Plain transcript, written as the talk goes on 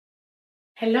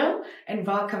Hello and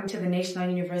welcome to the National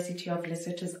University of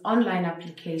Lesotho's online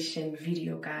application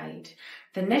video guide.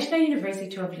 The National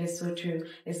University of Lesotho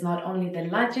is not only the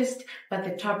largest but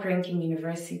the top-ranking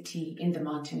university in the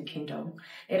Mountain Kingdom.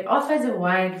 It offers a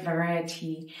wide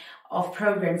variety of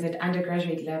programs at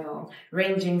undergraduate level,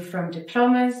 ranging from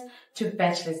diplomas to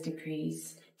bachelor's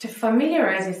degrees. To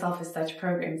familiarize yourself with such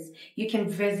programs, you can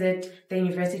visit the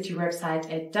university website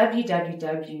at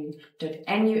www.nul.ls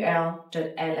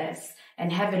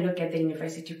and have a look at the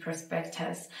university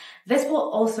prospectus. This will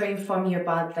also inform you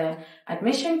about the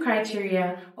admission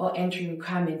criteria or entry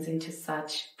requirements into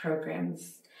such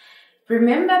programs.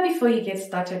 Remember, before you get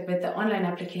started with the online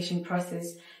application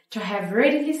process, to have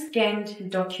readily scanned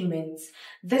documents.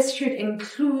 This should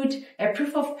include a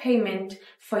proof of payment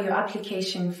for your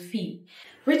application fee,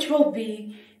 which will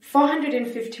be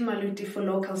 450 maluti for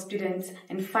local students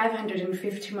and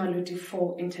 550 maluti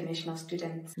for international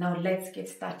students. Now let's get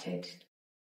started.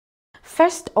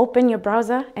 First, open your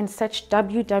browser and search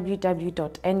www.nul.ls.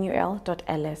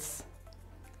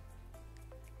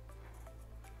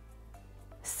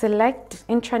 Select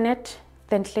Intranet,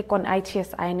 then click on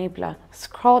ITSI Enabler.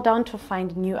 Scroll down to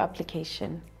find New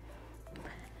Application.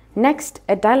 Next,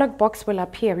 a dialog box will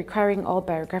appear requiring all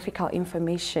biographical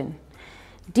information.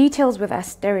 Details with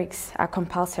asterisks are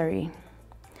compulsory.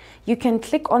 You can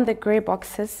click on the gray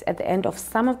boxes at the end of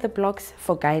some of the blocks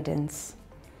for guidance.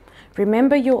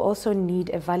 Remember, you'll also need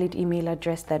a valid email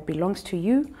address that belongs to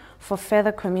you for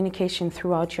further communication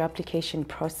throughout your application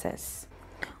process.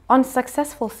 On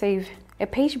successful save, a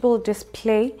page will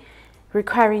display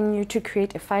requiring you to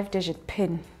create a 5-digit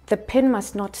PIN. The PIN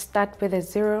must not start with a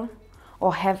 0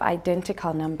 or have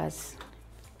identical numbers.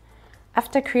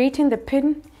 After creating the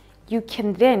PIN, you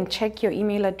can then check your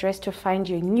email address to find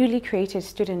your newly created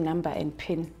student number and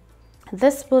PIN.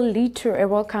 This will lead to a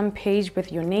welcome page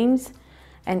with your names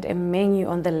and a menu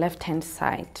on the left-hand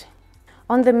side.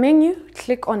 On the menu,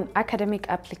 click on Academic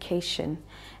Application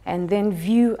and then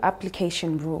View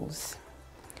Application Rules.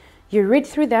 You read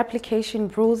through the application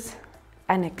rules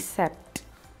and accept.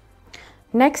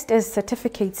 Next is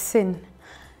Certificate SIN.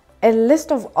 A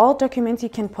list of all documents you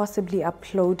can possibly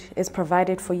upload is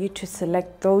provided for you to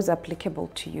select those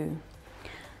applicable to you.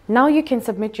 Now you can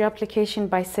submit your application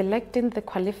by selecting the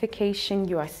qualification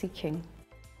you are seeking.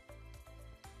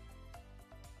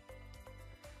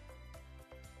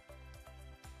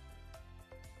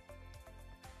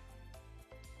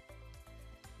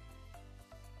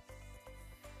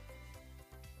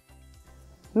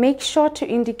 Make sure to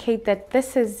indicate that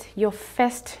this is your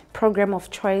first program of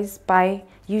choice by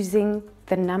using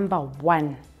the number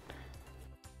 1.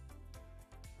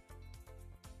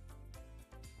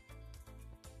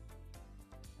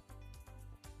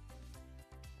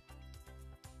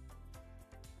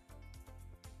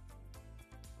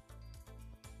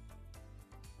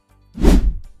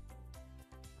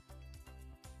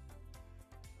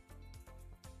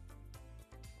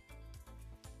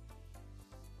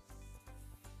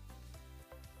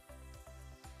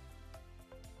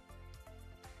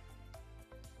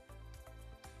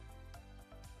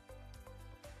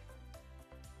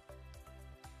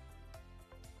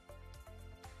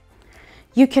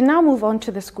 You can now move on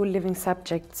to the school living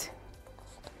subjects.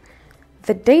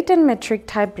 The date and metric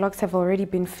type blocks have already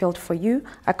been filled for you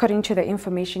according to the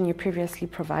information you previously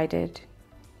provided.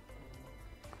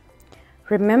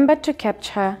 Remember to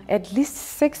capture at least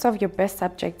 6 of your best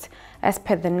subjects as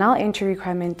per the NUL entry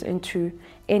requirement into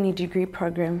any degree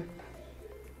program.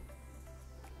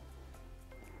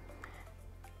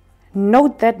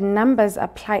 Note that numbers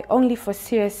apply only for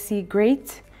CSC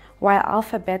grades, while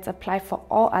alphabets apply for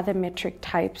all other metric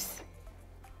types.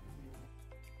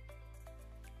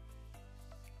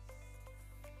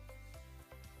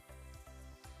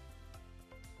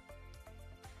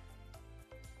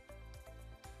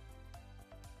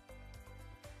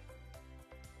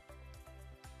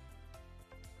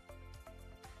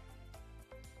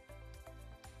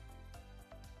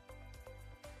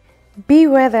 Be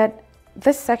aware that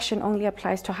this section only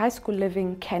applies to high school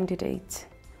living candidates.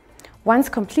 Once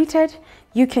completed,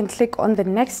 you can click on the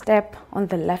next step on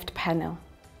the left panel.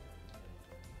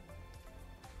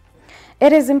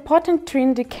 It is important to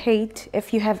indicate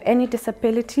if you have any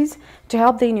disabilities to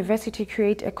help the university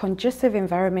create a conducive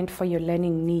environment for your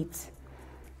learning needs.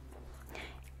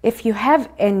 If you have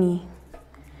any,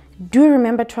 do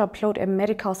remember to upload a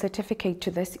medical certificate to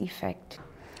this effect.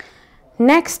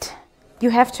 Next,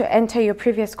 you have to enter your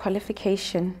previous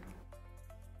qualification.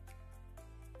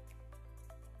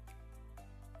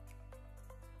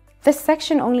 This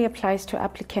section only applies to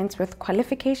applicants with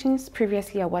qualifications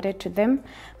previously awarded to them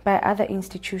by other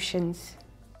institutions.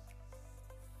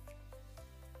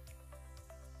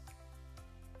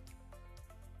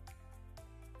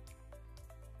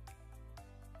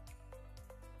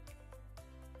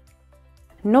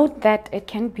 Note that it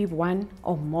can be one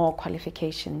or more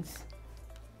qualifications.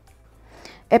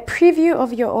 A preview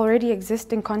of your already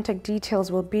existing contact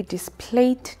details will be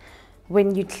displayed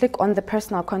when you click on the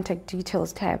Personal Contact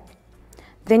Details tab.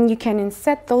 Then you can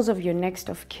insert those of your next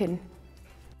of kin.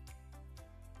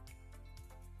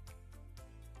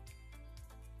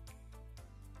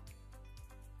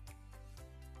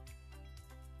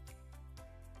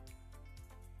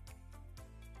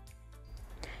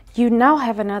 You now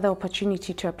have another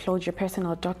opportunity to upload your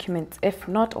personal documents if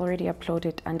not already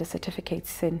uploaded under Certificate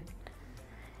SIN.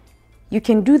 You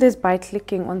can do this by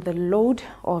clicking on the Load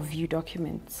or View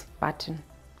Documents button.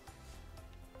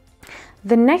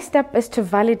 The next step is to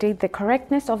validate the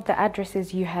correctness of the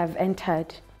addresses you have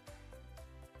entered.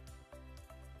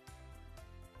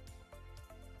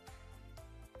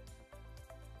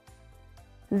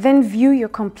 Then view your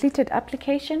completed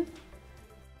application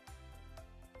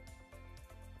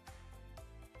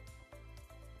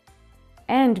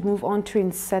and move on to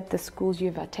insert the schools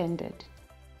you've attended.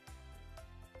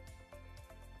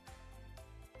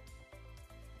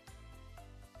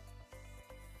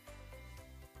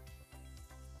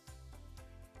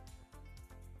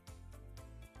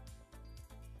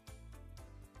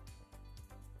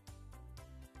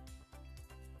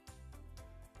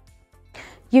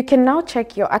 You can now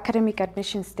check your academic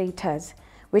admission status,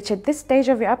 which at this stage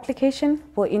of your application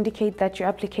will indicate that your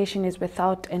application is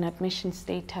without an admission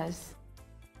status.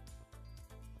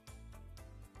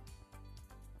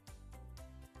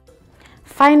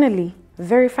 Finally,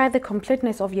 verify the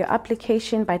completeness of your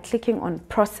application by clicking on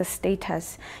Process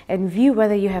Status and view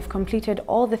whether you have completed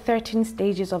all the 13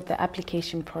 stages of the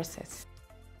application process.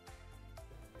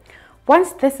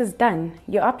 Once this is done,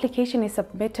 your application is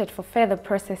submitted for further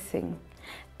processing.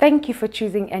 Thank you for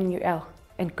choosing NUL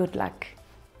and good luck.